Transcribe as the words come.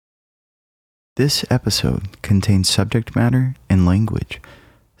This episode contains subject matter and language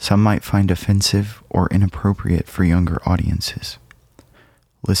some might find offensive or inappropriate for younger audiences.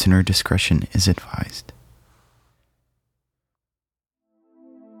 Listener discretion is advised.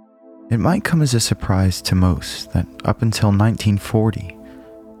 It might come as a surprise to most that up until 1940,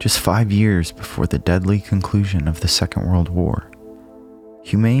 just 5 years before the deadly conclusion of the Second World War,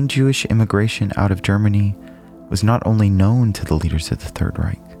 humane Jewish immigration out of Germany was not only known to the leaders of the Third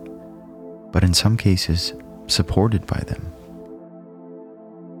Reich, but in some cases supported by them.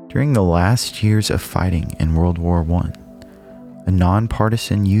 During the last years of fighting in World War I, a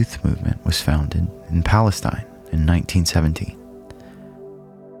nonpartisan youth movement was founded in Palestine in 1970.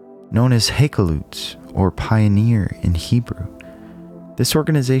 Known as hachsharas, or pioneer in Hebrew, this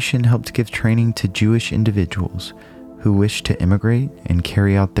organization helped give training to Jewish individuals who wished to immigrate and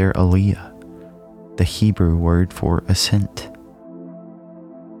carry out their aliyah, the Hebrew word for ascent.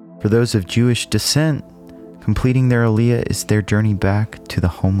 For those of Jewish descent, completing their aliyah is their journey back to the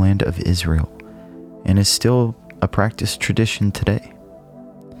homeland of Israel, and is still a practiced tradition today.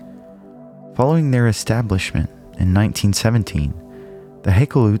 Following their establishment in 1917, the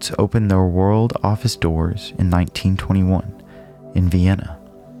hachsharas opened their world office doors in 1921 in Vienna,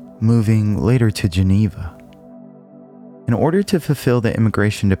 moving later to Geneva. In order to fulfill the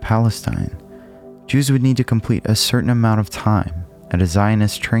immigration to Palestine, Jews would need to complete a certain amount of time at a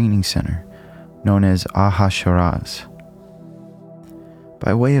Zionist training center known as hachsharas.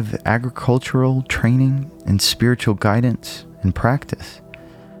 By way of agricultural training and spiritual guidance and practice,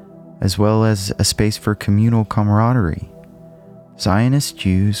 as well as a space for communal camaraderie, Zionist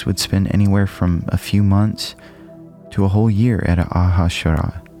Jews would spend anywhere from a few months to a whole year at a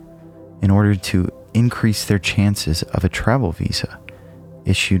hachshara in order to increase their chances of a travel visa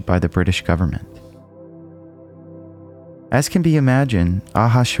issued by the British government. As can be imagined,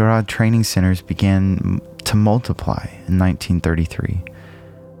 hachshara training centers began to multiply in 1933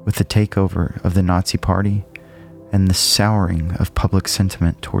 with the takeover of the Nazi Party and the souring of public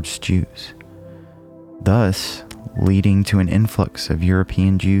sentiment towards Jews, thus leading to an influx of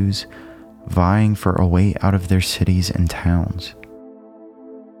European Jews vying for a way out of their cities and towns.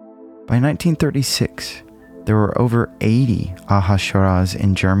 By 1936, there were over 80 hachsharas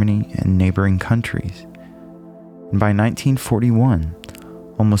in Germany and neighboring countries. And by 1941,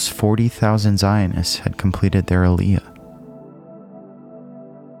 almost 40,000 Zionists had completed their aliyah.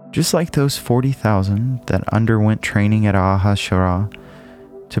 Just like those 40,000 that underwent training at a hachshara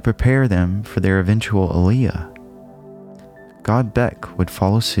to prepare them for their eventual aliyah, Gad Beck would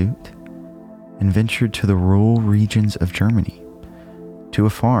follow suit and ventured to the rural regions of Germany, to a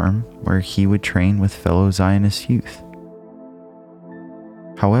farm where he would train with fellow Zionist youth.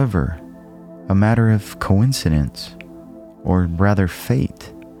 However, a matter of coincidence, or rather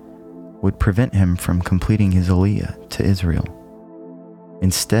fate, would prevent him from completing his aliyah to Israel,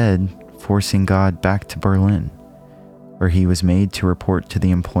 instead forcing Gad back to Berlin, where he was made to report to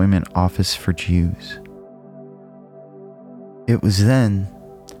the Employment Office for Jews. It was then,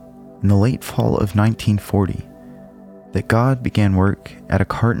 in the late fall of 1940, that Gad began work at a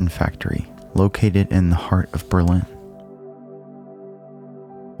carton factory located in the heart of Berlin.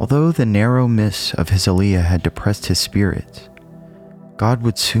 Although the narrow miss of his aliyah had depressed his spirits, Gad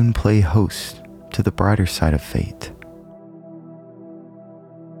would soon play host to the brighter side of fate.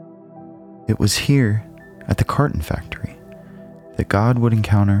 It was here, at the carton factory, that Gad would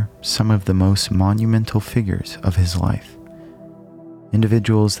encounter some of the most monumental figures of his life,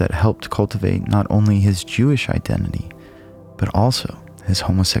 individuals that helped cultivate not only his Jewish identity, but also his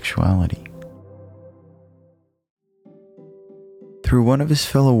homosexuality. Through one of his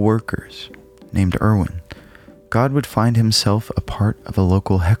fellow workers, named Erwin, Gad would find himself a part of a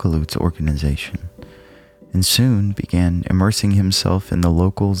local hachsharas organization, and soon began immersing himself in the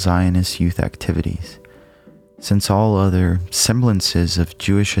local Zionist youth activities, since all other semblances of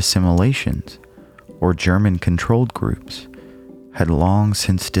Jewish assimilations or German-controlled groups had long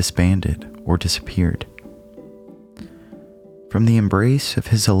since disbanded or disappeared. From the embrace of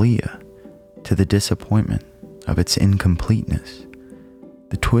his aliyah to the disappointment of its incompleteness,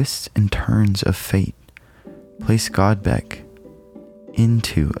 the twists and turns of fate placed Gad Beck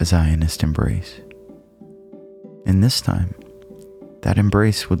into a Zionist embrace. And this time, that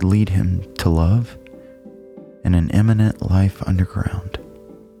embrace would lead him to love and an imminent life underground.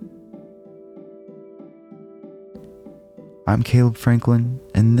 I'm Caleb Franklin,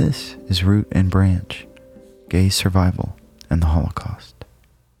 and this is Root and Branch, Gay Survival and the Holocaust.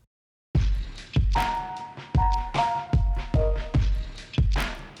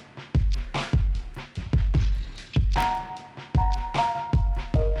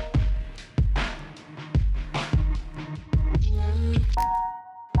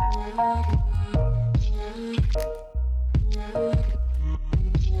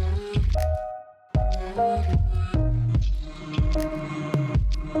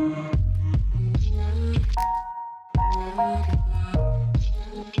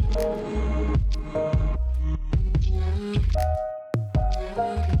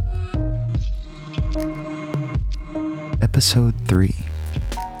 Episode 3,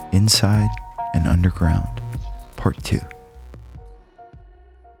 Inside and Underground, Part 2.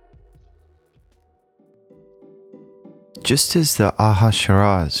 Just as the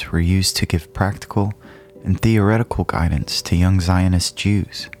hachsharas were used to give practical and theoretical guidance to young Zionist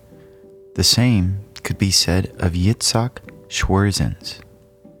Jews, the same could be said of Yitzhak Schwerzens.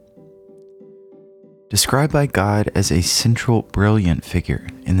 Described by God as a central brilliant figure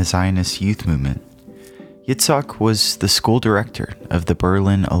in the Zionist youth movement, Yitzhak was the school director of the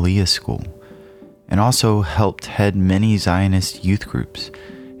Berlin Aliyah school and also helped head many Zionist youth groups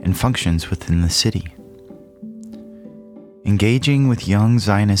and functions within the city. Engaging with young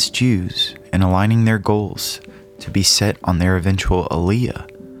Zionist Jews and aligning their goals to be set on their eventual aliyah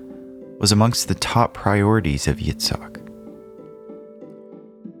was amongst the top priorities of Yitzhak.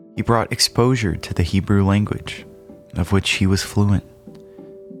 He brought exposure to the Hebrew language, of which he was fluent,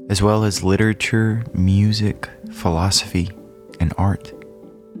 as well as literature, music, philosophy, and art.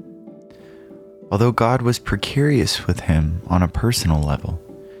 Although God was precarious with him on a personal level,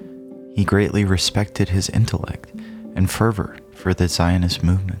 he greatly respected his intellect and fervor for the Zionist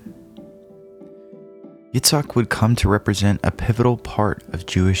movement. Yitzhak would come to represent a pivotal part of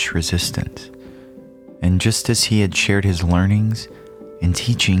Jewish resistance, and just as he had shared his learnings and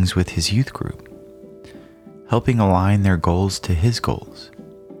teachings with his youth group, helping align their goals to his goals,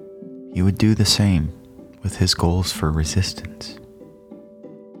 he would do the same with his goals for resistance.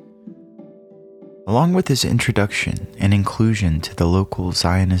 Along with his introduction and inclusion to the local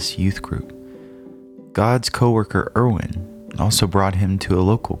Zionist youth group, God's co-worker Erwin also brought him to a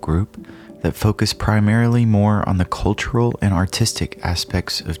local group that focused primarily more on the cultural and artistic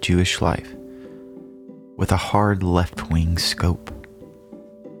aspects of Jewish life, with a hard left-wing scope.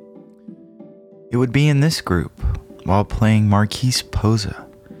 It would be in this group, while playing Marquise Posa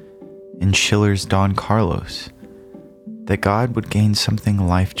in Schiller's Don Carlos, that God would gain something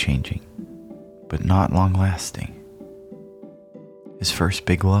life-changing, but not long-lasting: his first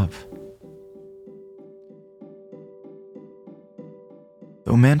big love.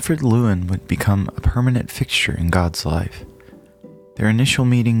 Though Manfred Lewin would become a permanent fixture in God's life, their initial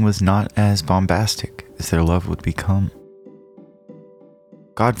meeting was not as bombastic as their love would become.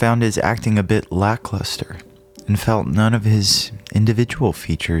 God found his acting a bit lackluster and felt none of his individual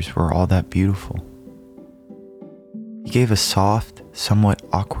features were all that beautiful. He gave a soft, somewhat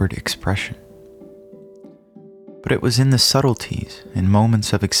awkward expression. But it was in the subtleties and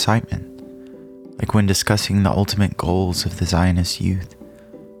moments of excitement, like when discussing the ultimate goals of the Zionist youth,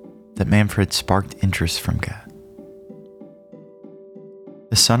 that Manfred sparked interest from Gad.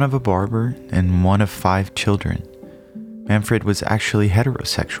 The son of a barber and one of 5 children, Manfred was actually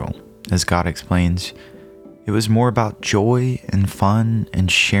heterosexual. As God explains, it was more about joy and fun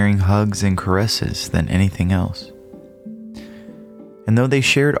and sharing hugs and caresses than anything else. And though they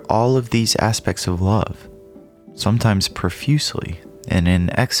shared all of these aspects of love, sometimes profusely and in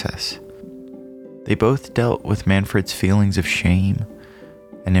excess, they both dealt with Manfred's feelings of shame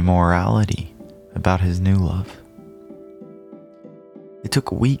and immorality about his new love. It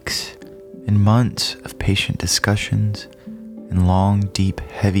took weeks and months of patient discussions and long, deep,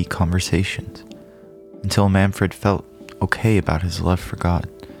 heavy conversations until Manfred felt okay about his love for God,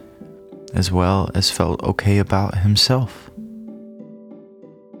 as well as felt okay about himself.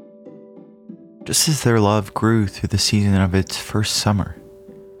 Just as their love grew through the season of its first summer,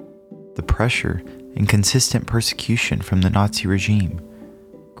 the pressure and consistent persecution from the Nazi regime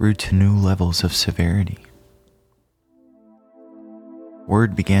grew to new levels of severity.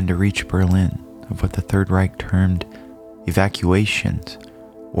 Word began to reach Berlin of what the Third Reich termed evacuations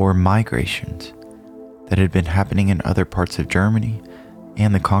or migrations that had been happening in other parts of Germany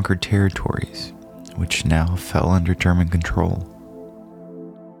and the conquered territories, which now fell under German control.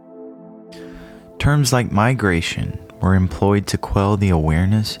 Terms like migration were employed to quell the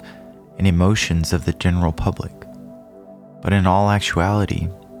awareness and emotions of the general public, but in all actuality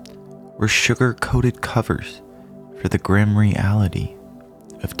were sugar-coated covers for the grim reality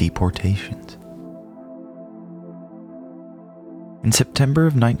of deportations. In September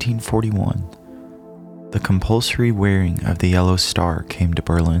of 1941, the compulsory wearing of the yellow star came to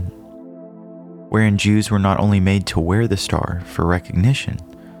Berlin, wherein Jews were not only made to wear the star for recognition,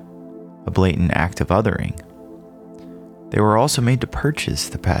 a blatant act of othering, they were also made to purchase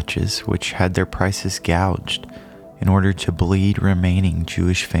the patches, which had their prices gouged in order to bleed remaining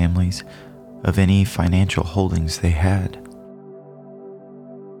Jewish families of any financial holdings they had.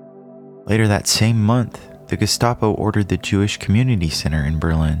 Later that same month, the Gestapo ordered the Jewish Community Center in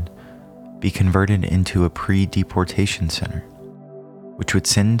Berlin be converted into a pre-deportation center, which would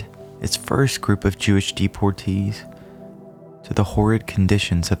send its first group of Jewish deportees to the horrid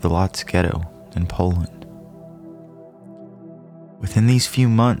conditions of the Lodz ghetto in Poland. Within these few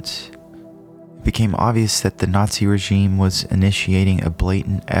months, it became obvious that the Nazi regime was initiating a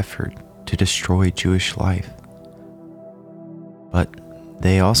blatant effort to destroy Jewish life. But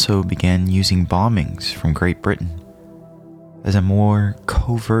they also began using bombings from Great Britain as a more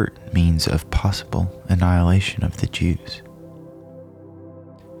covert means of possible annihilation of the Jews.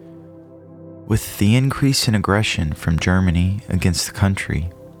 With the increase in aggression from Germany against the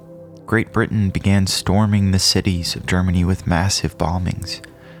country, Great Britain began storming the cities of Germany with massive bombings,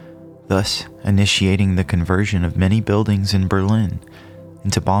 thus initiating the conversion of many buildings in Berlin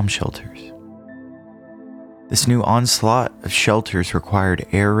into bomb shelters. This new onslaught of shelters required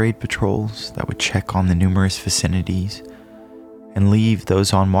air raid patrols that would check on the numerous vicinities and leave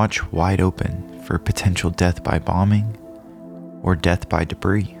those on watch wide open for potential death by bombing or death by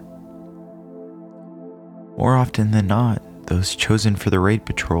debris. More often than not, those chosen for the raid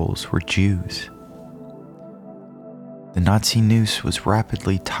patrols were Jews. The Nazi noose was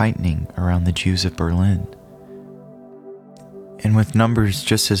rapidly tightening around the Jews of Berlin, and with numbers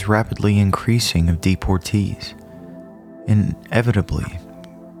just as rapidly increasing of deportees, inevitably,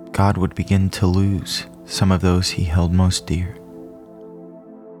 God would begin to lose some of those he held most dear.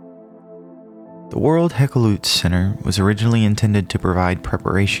 The World Hechsharas Center was originally intended to provide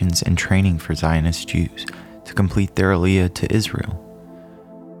preparations and training for Zionist Jews to complete their aliyah to Israel.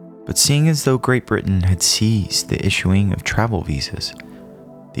 But seeing as though Great Britain had seized the issuing of travel visas,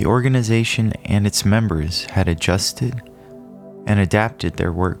 the organization and its members had adjusted and adapted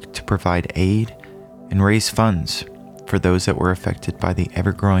their work to provide aid and raise funds for those that were affected by the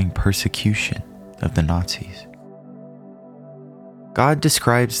ever-growing persecution of the Nazis. God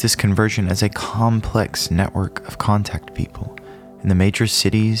describes this conversion as a complex network of contact people in the major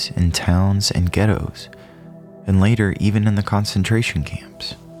cities and towns and ghettos, and later even in the concentration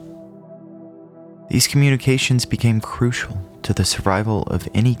camps. These communications became crucial to the survival of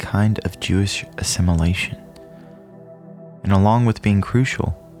any kind of Jewish assimilation. And along with being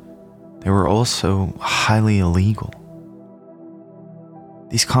crucial, they were also highly illegal.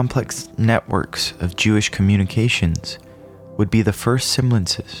 These complex networks of Jewish communications would be the first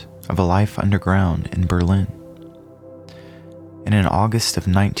semblances of a life underground in Berlin. And in August of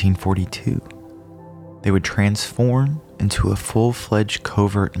 1942, they would transform into a full-fledged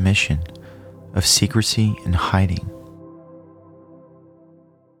covert mission of secrecy and hiding.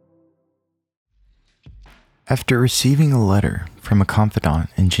 After receiving a letter from a confidant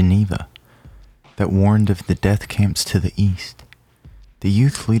in Geneva that warned of the death camps to the east, the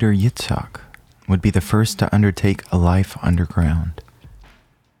youth leader Yitzhak would be the first to undertake a life underground.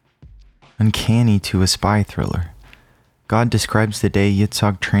 Uncanny to a spy thriller, God describes the day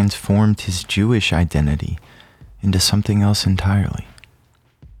Yitzhak transformed his Jewish identity into something else entirely.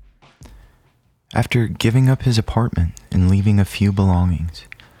 After giving up his apartment and leaving a few belongings,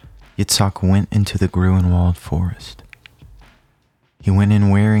 Yitzhak went into the Grunwald forest. He went in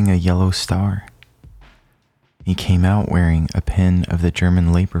wearing a yellow star. He came out wearing a pin of the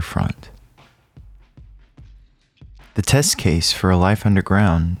German Labor Front. The test case for a life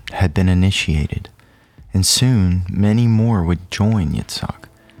underground had been initiated, and soon many more would join Yitzhak,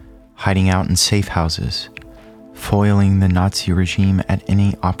 hiding out in safe houses, foiling the Nazi regime at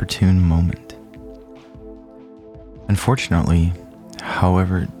any opportune moment. Unfortunately,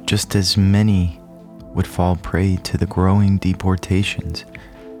 however, just as many would fall prey to the growing deportations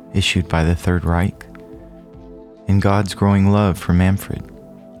issued by the Third Reich, and God's growing love for Manfred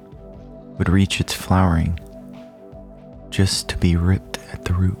would reach its flowering just to be ripped at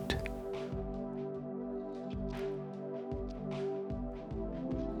the root.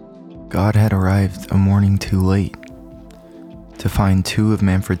 God had arrived a morning too late to find two of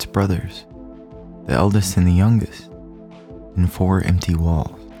Manfred's brothers, the eldest and the youngest, in 4 empty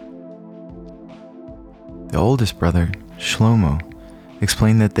walls. The oldest brother, Shlomo,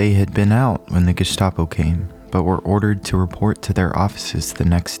 explained that they had been out when the Gestapo came, but were ordered to report to their offices the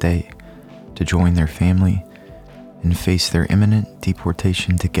next day to join their family and face their imminent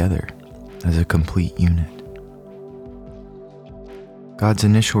deportation together as a complete unit. God's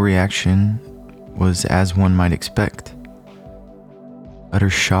initial reaction was as one might expect: utter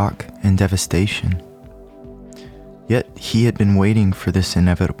shock and devastation. Yet he had been waiting for this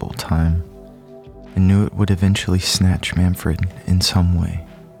inevitable time and knew it would eventually snatch Manfred in some way.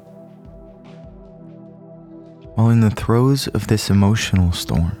 While in the throes of this emotional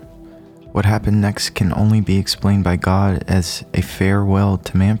storm, what happened next can only be explained by God as a farewell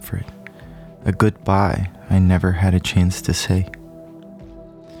to Manfred, a goodbye I never had a chance to say.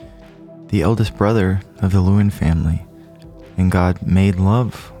 The eldest brother of the Lewin family and God made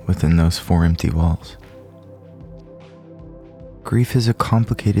love within those 4 empty walls. Grief is a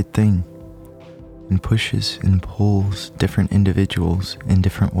complicated thing and pushes and pulls different individuals in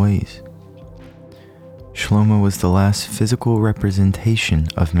different ways. Shlomo was the last physical representation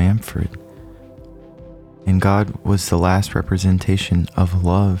of Manfred, and God was the last representation of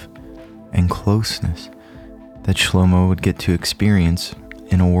love and closeness that Shlomo would get to experience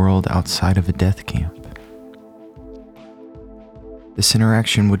in a world outside of a death camp. This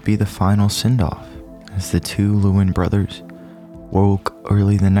interaction would be the final send-off as the 2 Lewin brothers woke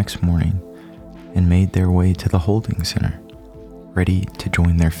early the next morning and made their way to the holding center, ready to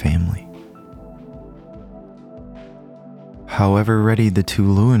join their family. However ready the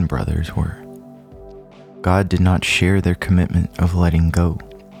 2 Lewin brothers were, God did not share their commitment of letting go.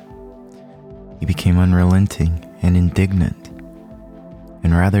 He became unrelenting and indignant,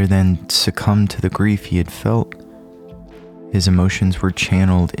 and rather than succumb to the grief he had felt, his emotions were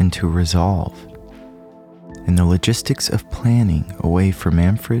channeled into resolve and the logistics of planning a way for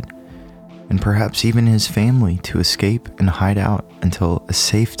Manfred and perhaps even his family to escape and hide out until a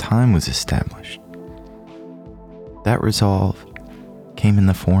safe time was established. That resolve came in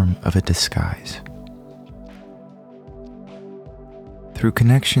the form of a disguise. Through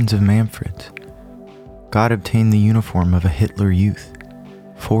connections of Manfred's, God obtained the uniform of a Hitler Youth,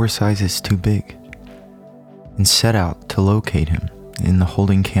 4 sizes too big, and set out to locate him in the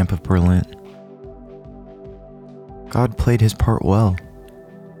holding camp of Berlin. God played his part well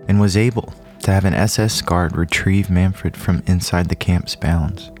and was able to have an SS guard retrieve Manfred from inside the camp's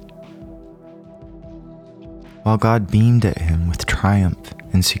bounds. While God beamed at him with triumph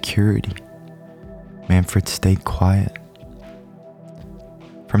and security, Manfred stayed quiet.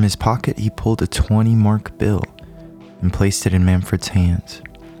 From his pocket, he pulled a 20-mark bill and placed it in Manfred's hands,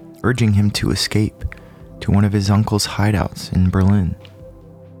 urging him to escape to one of his uncle's hideouts in Berlin.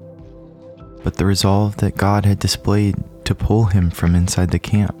 But the resolve that God had displayed to pull him from inside the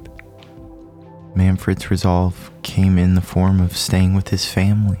camp, Manfred's resolve came in the form of staying with his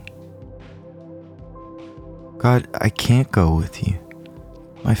family. God, I can't go with you.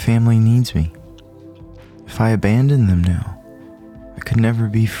 My family needs me. If I abandon them now, I could never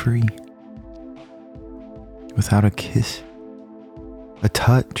be free. Without a kiss, a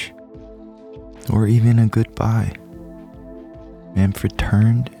touch, or even a goodbye, Manfred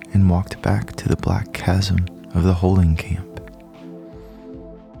turned and walked back to the black chasm of the holding camp.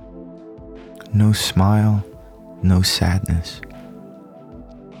 No smile, no sadness.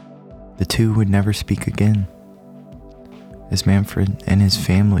 The 2 would never speak again, as Manfred and his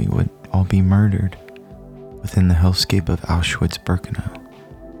family would all be murdered within the hellscape of Auschwitz-Birkenau.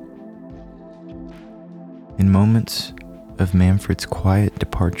 In moments of Manfred's quiet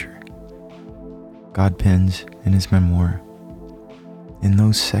departure, God pens in his memoir, "In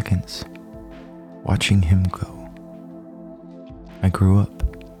those seconds, watching him go, I grew up.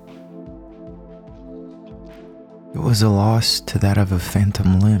 It was a loss to that of a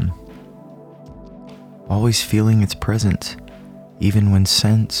phantom limb, always feeling its presence, even when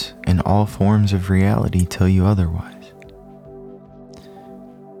sense and all forms of reality tell you otherwise.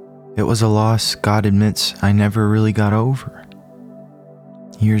 It was a loss God admits I never really got over.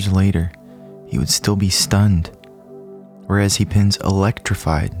 Years later, he would still be stunned, whereas he pens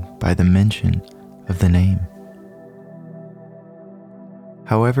electrified by the mention of the name.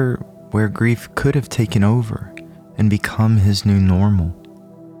 However, where grief could have taken over and become his new normal,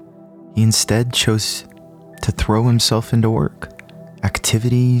 he instead chose to throw himself into work,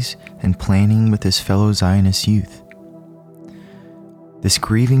 activities, and planning with his fellow Zionist youth. This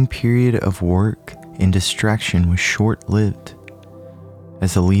grieving period of work and distraction was short-lived,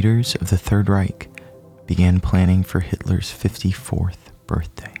 as the leaders of the Third Reich began planning for Hitler's 54th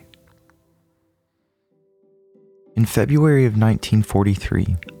birthday. In February of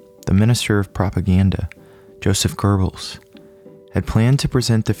 1943, the Minister of Propaganda, Joseph Goebbels, had planned to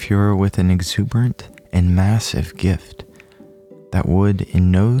present the Fuhrer with an exuberant and massive gift that would,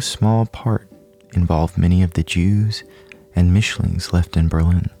 in no small part, involve many of the Jews and Mischlings left in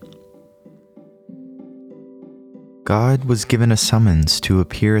Berlin. God was given a summons to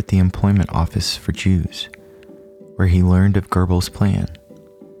appear at the employment office for Jews, where he learned of Goebbels' plan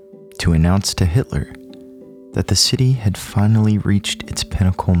to announce to Hitler that the city had finally reached its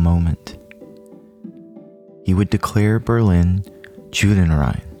pinnacle moment. He would declare Berlin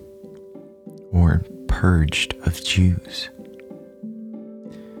Judenrein, or purged of Jews.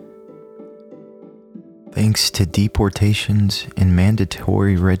 Thanks to deportations and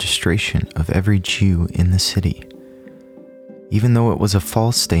mandatory registration of every Jew in the city, even though it was a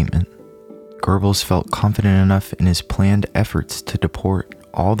false statement, Goebbels felt confident enough in his planned efforts to deport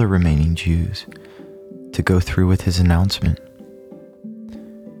all the remaining Jews to go through with his announcement.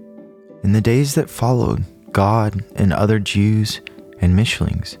 In the days that followed, Gad and other Jews and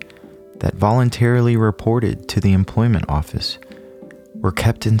Mishlings that voluntarily reported to the employment office were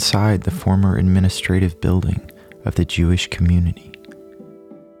kept inside the former administrative building of the Jewish community,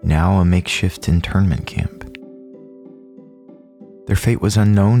 now a makeshift internment camp. Their fate was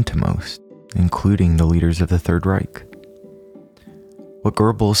unknown to most, including the leaders of the Third Reich. What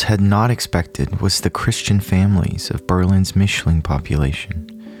Goebbels had not expected was the Christian families of Berlin's Mischling population,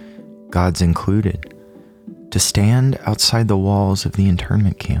 Gad's included, to stand outside the walls of the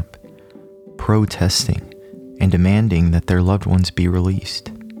internment camp, protesting and demanding that their loved ones be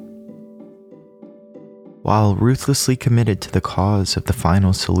released. While ruthlessly committed to the cause of the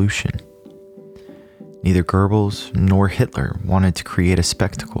final solution, neither Goebbels nor Hitler wanted to create a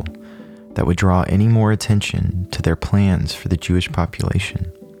spectacle that would draw any more attention to their plans for the Jewish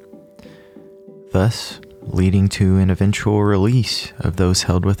population, thus leading to an eventual release of those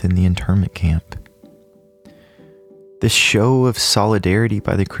held within the internment camp. This show of solidarity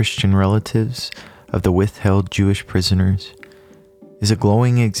by the Christian relatives of the withheld Jewish prisoners is a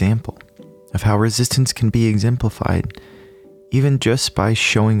glowing example of how resistance can be exemplified even just by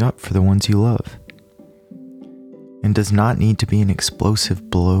showing up for the ones you love, and does not need to be an explosive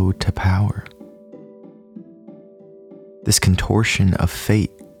blow to power. This contortion of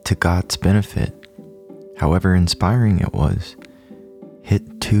fate to God's benefit, however inspiring it was,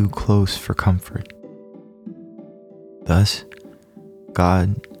 hit too close for comfort. Thus,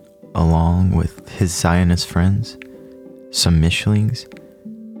 God, along with his Zionist friends, some Mishlings,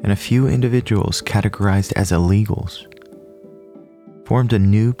 and a few individuals categorized as illegals, formed a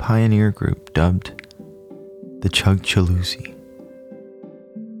new pioneer group dubbed the hachsharas.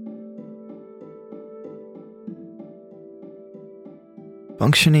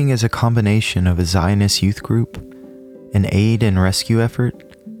 Functioning as a combination of a Zionist youth group, an aid and rescue effort,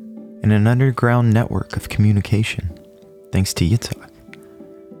 and an underground network of communication, thanks to Yitzhak,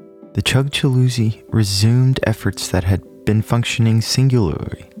 the hachsharas resumed efforts that had been functioning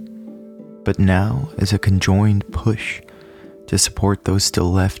singularly, but now as a conjoined push to support those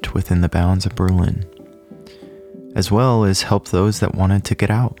still left within the bounds of Berlin, as well as help those that wanted to get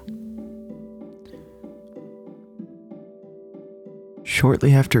out.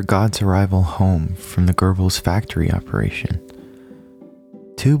 Shortly after Gad's arrival home from the Goebbels factory operation,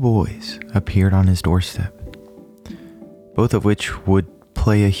 2 boys appeared on his doorstep, both of which would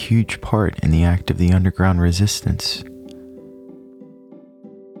play a huge part in the act of the underground resistance.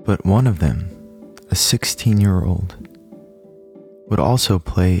 But one of them, a 16-year-old, would also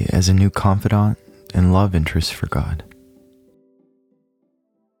play as a new confidant and love interest for Gad.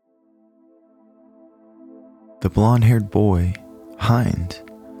 The blonde-haired boy, Heinz,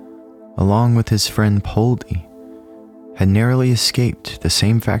 along with his friend Poldy, had narrowly escaped the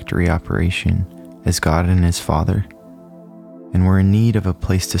same factory operation as Gad and his father, and were in need of a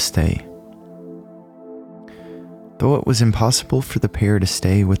place to stay. Though it was impossible for the pair to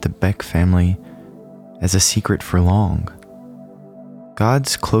stay with the Beck family as a secret for long,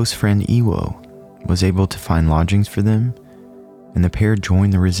 Gad's close friend Iwo was able to find lodgings for them, and the pair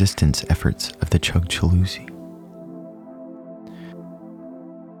joined the resistance efforts of the hachsharas.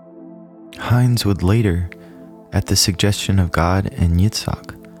 Heinz would later, at the suggestion of Gad and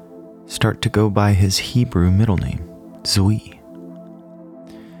Yitzhak, start to go by his Hebrew middle name, Zwi.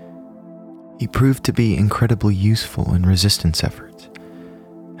 He proved to be incredibly useful in resistance efforts,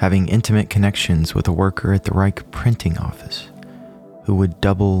 having intimate connections with a worker at the Reich printing office, who would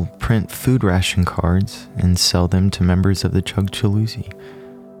double print food ration cards and sell them to members of the hachsharas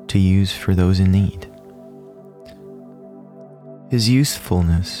to use for those in need. His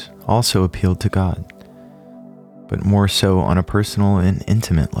usefulness also appealed to Gad, but more so on a personal and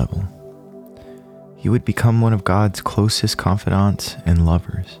intimate level. He would become one of Gad's closest confidants and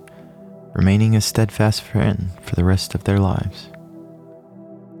lovers, remaining a steadfast friend for the rest of their lives.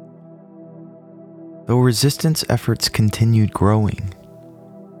 Though resistance efforts continued growing,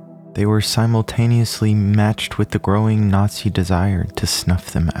 they were simultaneously matched with the growing Nazi desire to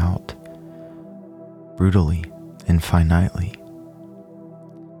snuff them out, brutally and finitely.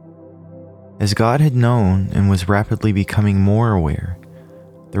 As Gad had known and was rapidly becoming more aware,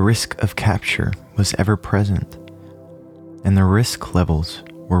 the risk of capture was ever present, and the risk levels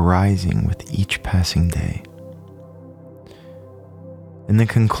were rising with each passing day. In the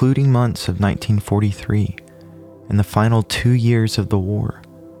concluding months of 1943 and the final 2 years of the war,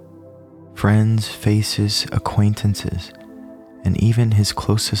 friends, faces, acquaintances, and even his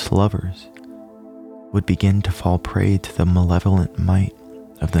closest lovers would begin to fall prey to the malevolent might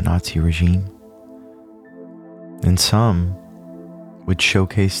of the Nazi regime. And some would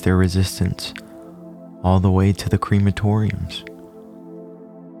showcase their resistance all the way to the crematoriums.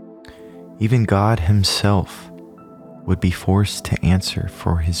 Even God himself would be forced to answer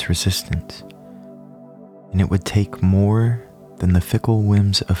for his resistance, and it would take more than the fickle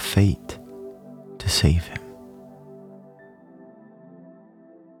whims of fate to save him.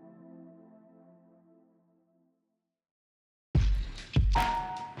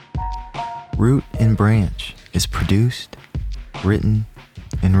 Root and Branch is produced, written,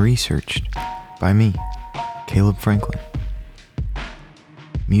 and researched by me, Caleb Franklin.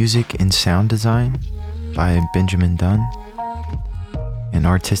 Music and sound design by Benjamin Dunn, and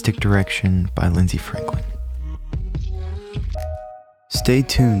artistic direction by Lindsay Franklin. Stay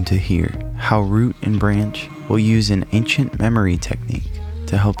tuned to hear how Root and Branch will use an ancient memory technique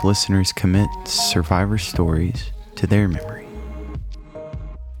to help listeners commit survivor stories to their memory.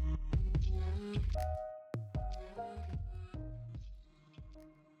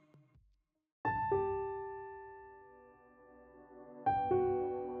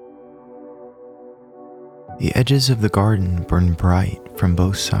 The edges of the garden burn bright from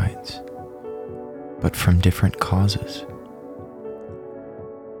both sides, but from different causes.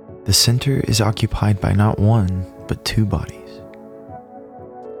 The center is occupied by not one, but two bodies.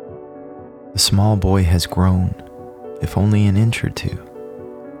 The small boy has grown, if only an inch or two,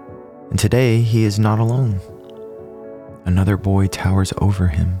 and today he is not alone. Another boy towers over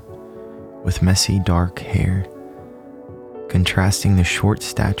him, with messy dark hair, contrasting the short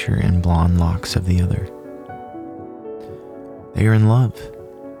stature and blonde locks of the other. They are in love.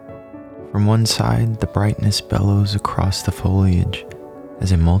 From one side, the brightness bellows across the foliage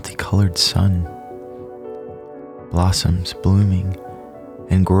as a multicolored sun. Blossoms blooming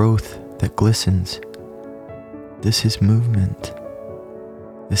and growth that glistens. This is movement.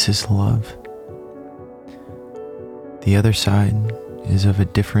 This is love. The other side is of a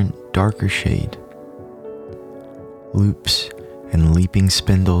different, darker shade. Loops and leaping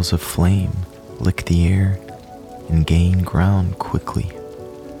spindles of flame lick the air and gain ground quickly.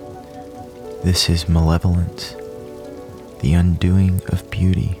 This is malevolence, the undoing of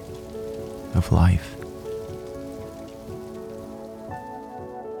beauty, of life.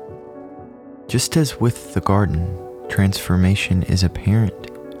 Just as with the garden, transformation is apparent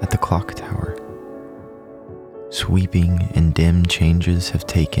at the clock tower. Sweeping and dim changes have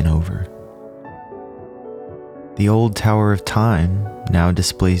taken over. The old Tower of Time now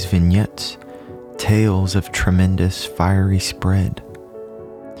displays vignettes, tales of tremendous fiery spread.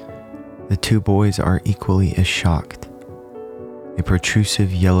 The two boys are equally as shocked. A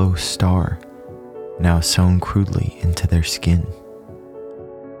protrusive yellow star now sewn crudely into their skin.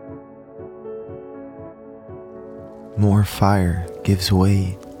 More fire gives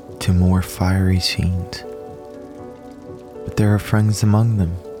way to more fiery scenes. But there are friends among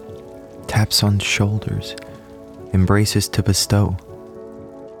them, taps on shoulders, embraces to bestow.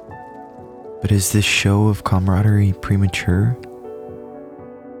 But is this show of camaraderie premature?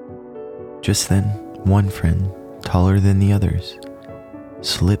 Just then, one friend, taller than the others,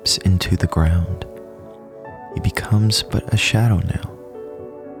 slips into the ground. He becomes but a shadow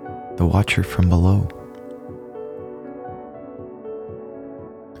now, the watcher from below.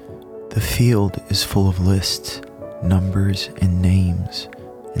 The field is full of lists, numbers, and names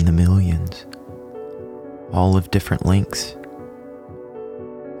in the millions, all of different lengths.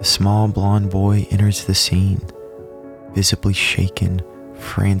 The small blonde boy enters the scene, visibly shaken,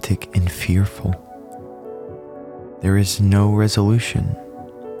 frantic, and fearful. There is no resolution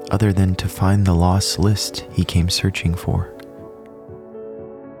other than to find the lost list he came searching for.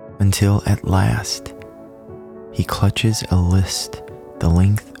 Until at last, he clutches a list the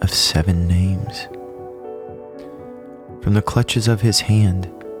length of 7 names. From the clutches of his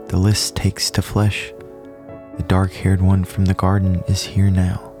hand, the list takes to flesh. The dark-haired one from the garden is here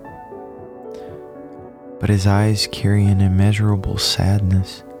now. But his eyes carry an immeasurable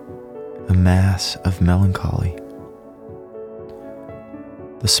sadness, a mass of melancholy.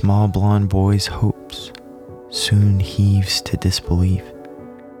 The small blonde boy's hopes soon heaves to disbelief,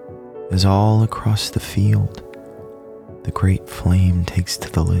 as all across the field, the great flame takes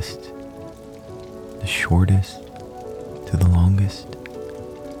to the list, the shortest to the longest.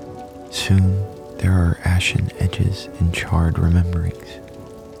 Soon there are ashen edges and charred rememberings.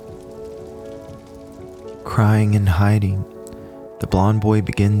 Crying and hiding, the blonde boy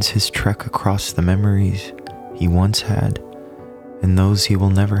begins his trek across the memories he once had and those he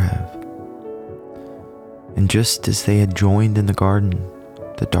will never have. And just as they had joined in the garden,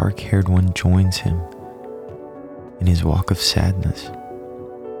 the dark-haired one joins him in his walk of sadness.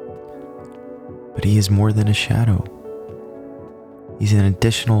 But he is more than a shadow. He's an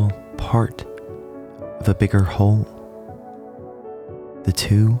additional part of a bigger whole. The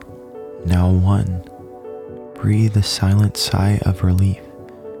two, now one, breathe a silent sigh of relief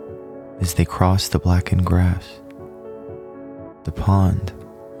as they cross the blackened grass. The pond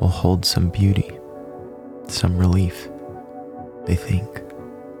will hold some beauty, some relief, they think.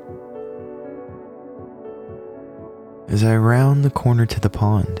 As I round the corner to the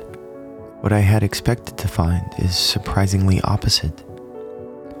pond, what I had expected to find is surprisingly opposite.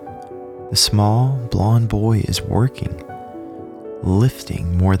 The small, blonde boy is working,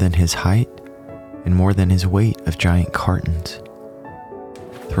 lifting more than his height and more than his weight of giant cartons,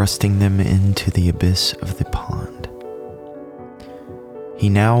 thrusting them into the abyss of the pond. He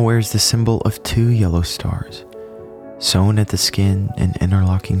now wears the symbol of 2 yellow stars, sewn at the skin in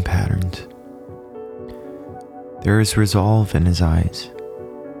interlocking patterns. There is resolve in his eyes,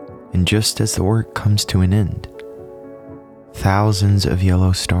 and just as the work comes to an end, thousands of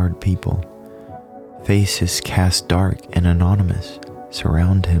yellow-starred people, faces cast dark and anonymous,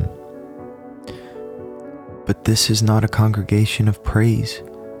 surround him. But this is not a congregation of praise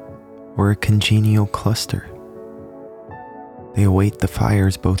or a congenial cluster. They await the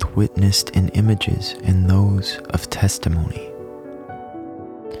fires both witnessed in images and those of testimony.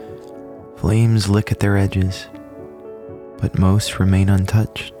 Flames lick at their edges, but most remain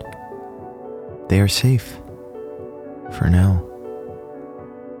untouched. They are safe, for now.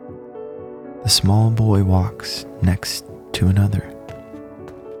 The small boy walks next to another,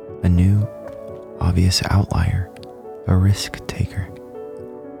 a new, obvious outlier, a risk taker.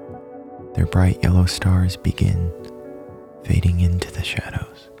 Their bright yellow stars begin fading into the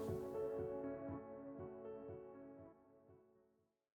shadows.